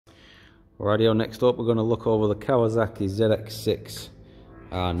Alrighty, next up we're going to look over the Kawasaki ZX6R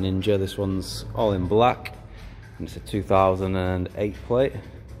Ninja. This one's all in black and it's a 2008 plate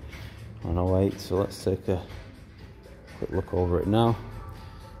on 08, so let's take a quick look over it now.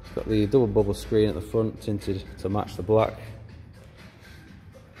 It's got the double bubble screen at the front, tinted to match the black.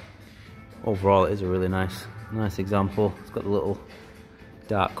 Overall it is a really nice example. It's got the little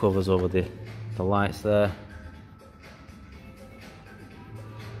dark covers over the lights there.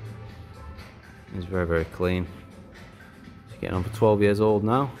 It's very clean. It's getting on for 12 years old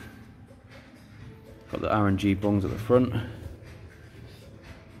now. Got the R&G bungs at the front.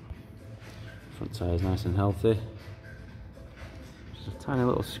 Front tire is nice and healthy. Just a tiny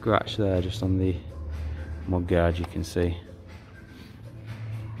little scratch there just on the mudguard, you can see.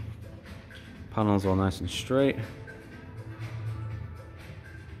 Panels all nice and straight.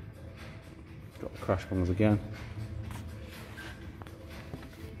 Got the crash bungs again.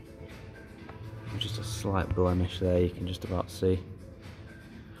 Just a slight blemish there, you can just about see.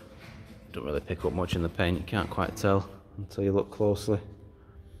 Don't really pick up much in the paint, you can't quite tell until you look closely.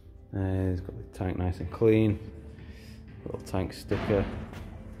 It's got the tank nice and clean. Little tank sticker.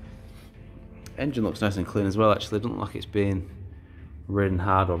 Engine looks nice and clean as well actually. It doesn't look like it's been ridden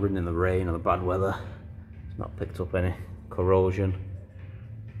hard or ridden in the rain or the bad weather. It's not picked up any corrosion.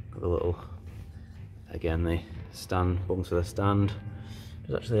 Got the little, again, the stand, bungs for the stand.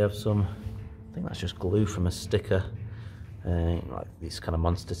 Does actually have some, I think that's just glue from a sticker, like these kind of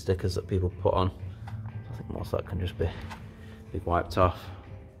monster stickers that people put on. I think most of that can just be wiped off.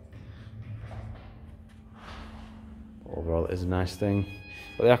 Overall it is a nice thing.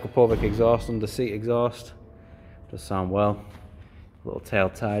 Got the Aquapovic exhaust, under seat exhaust, does sound well. Little tail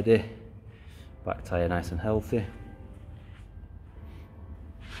tidy, back tyre nice and healthy.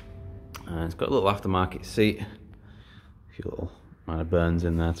 And it's got a little aftermarket seat, a few little minor burns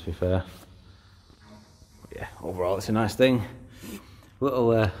in there to be fair. Yeah, overall it's a nice thing.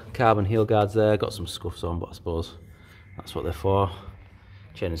 Little carbon heel guards there, got some scuffs on, but I suppose that's what they're for.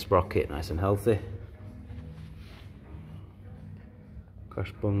 Chain and sprocket, nice and healthy.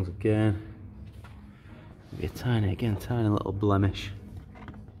 Crash bungs again. Maybe a tiny little blemish.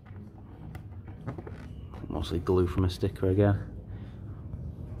 Mostly glue from a sticker again.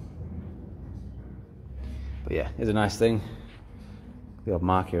 But yeah, it's a nice thing. The odd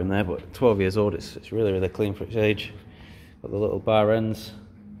mark here and there, but 12 years old, it's really clean for its age. Got the little bar ends,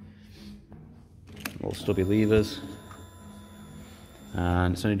 little stubby levers,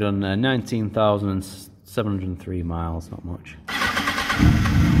 and it's only done 19,703 miles, not much.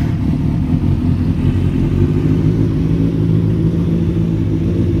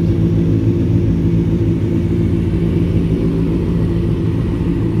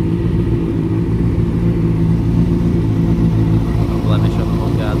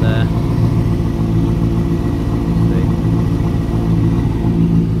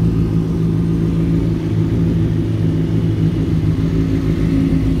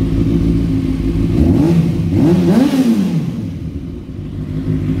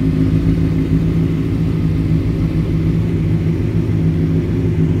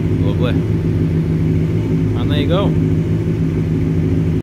 Lovely. And there you go.